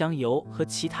它会将油和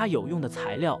其他有用的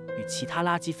材料与其他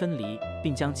垃圾分离，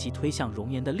并将其推向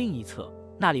熔岩的另一侧，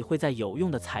那里会在有用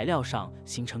的材料上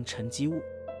形成沉积物。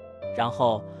然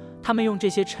后，他们用这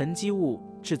些沉积物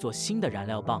制作新的燃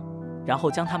料棒，然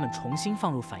后将它们重新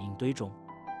放入反应堆中。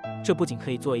这不仅可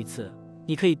以做一次，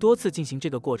你可以多次进行这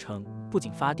个过程，不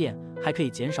仅发电，还可以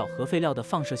减少核废料的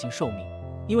放射性寿命，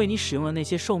因为你使用了那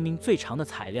些寿命最长的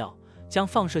材料，将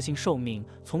放射性寿命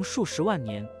从数十万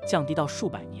年降低到数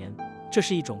百年。这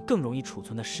是一种更容易储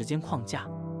存的时间框架。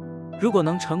如果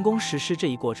能成功实施这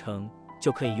一过程，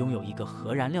就可以拥有一个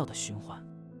核燃料的循环。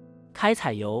开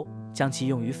采油，将其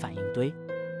用于反应堆，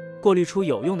过滤出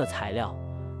有用的材料，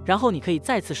然后你可以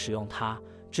再次使用它，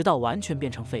直到完全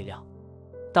变成废料。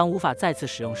当无法再次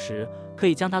使用时，可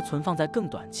以将它存放在更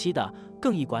短期的、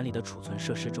更易管理的储存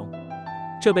设施中。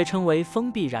这被称为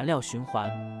封闭燃料循环，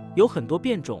有很多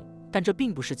变种，但这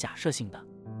并不是假设性的。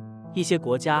一些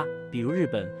国家，比如日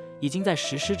本，已经在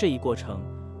实施这一过程，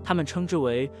他们称之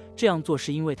为这样做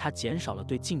是因为它减少了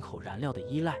对进口燃料的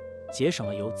依赖，节省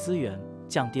了油资源，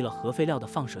降低了核废料的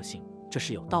放射性，这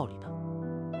是有道理的。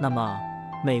那么，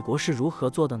美国是如何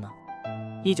做的呢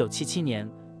？1977年，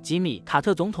吉米·卡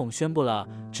特总统宣布了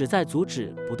旨在阻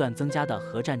止不断增加的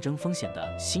核战争风险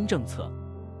的新政策，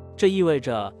这意味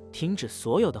着停止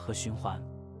所有的核循环。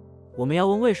我们要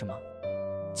问为什么？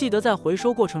记得在回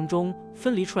收过程中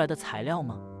分离出来的材料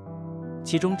吗？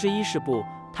其中之一是钚，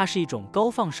它是一种高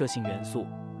放射性元素，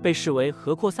被视为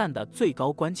核扩散的最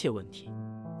高关切问题。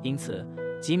因此，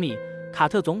吉米·卡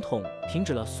特总统停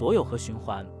止了所有核循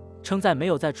环，称在没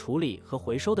有在处理和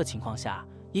回收的情况下，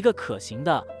一个可行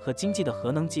的和经济的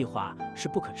核能计划是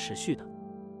不可持续的。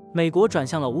美国转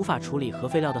向了无法处理核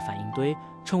废料的反应堆，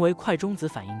称为快中子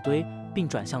反应堆，并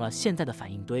转向了现在的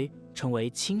反应堆，称为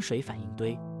清水反应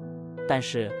堆。但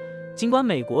是，尽管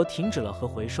美国停止了核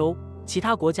回收，其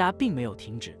他国家并没有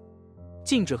停止。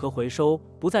禁止核回收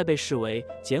不再被视为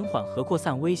减缓核扩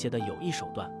散威胁的有益手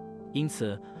段，因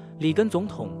此，里根总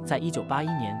统在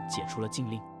1981年解除了禁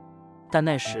令。但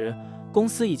那时，公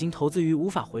司已经投资于无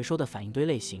法回收的反应堆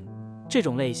类型，这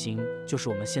种类型就是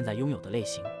我们现在拥有的类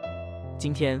型。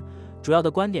今天，主要的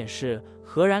观点是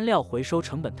核燃料回收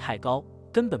成本太高，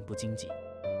根本不经济。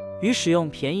与使用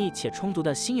便宜且充足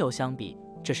的新油相比，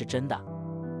这是真的。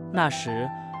那时，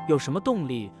有什么动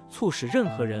力促使任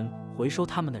何人回收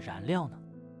他们的燃料呢？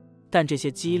但这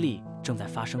些激励正在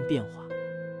发生变化。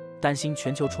担心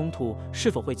全球冲突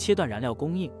是否会切断燃料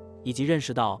供应，以及认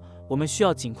识到我们需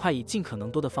要尽快以尽可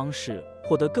能多的方式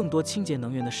获得更多清洁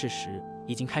能源的事实，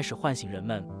已经开始唤醒人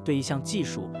们对一项技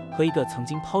术和一个曾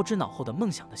经抛之脑后的梦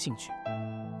想的兴趣。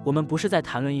我们不是在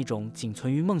谈论一种仅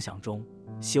存于梦想中，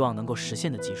希望能够实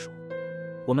现的技术，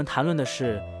我们谈论的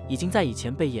是已经在以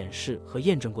前被演示和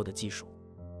验证过的技术，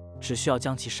只需要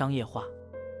将其商业化。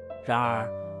然而，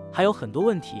还有很多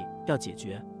问题要解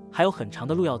决，还有很长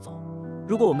的路要走。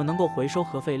如果我们能够回收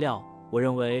核废料，我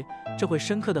认为这会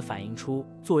深刻地反映出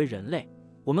作为人类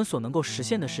我们所能够实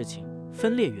现的事情——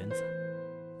分裂原子。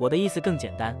我的意思更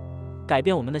简单，改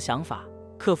变我们的想法，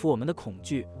克服我们的恐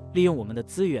惧，利用我们的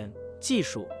资源、技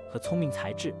术和聪明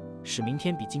才智，使明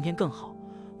天比今天更好，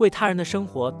为他人的生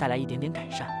活带来一点点改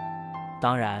善。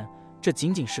当然，这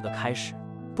仅仅是个开始，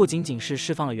不仅仅是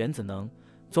释放了原子能，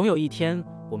总有一天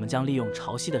我们将利用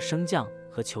潮汐的升降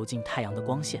和囚禁太阳的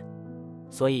光线。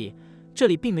所以，这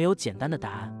里并没有简单的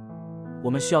答案。我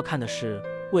们需要看的是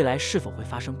未来是否会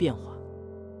发生变化。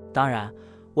当然，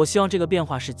我希望这个变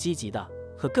化是积极的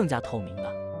和更加透明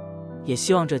的，也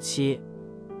希望这期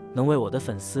能为我的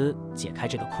粉丝解开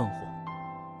这个困惑。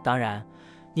当然，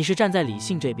你是站在理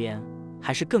性这边，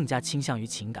还是更加倾向于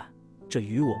情感，这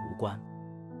与我无关。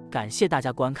感谢大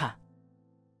家观看。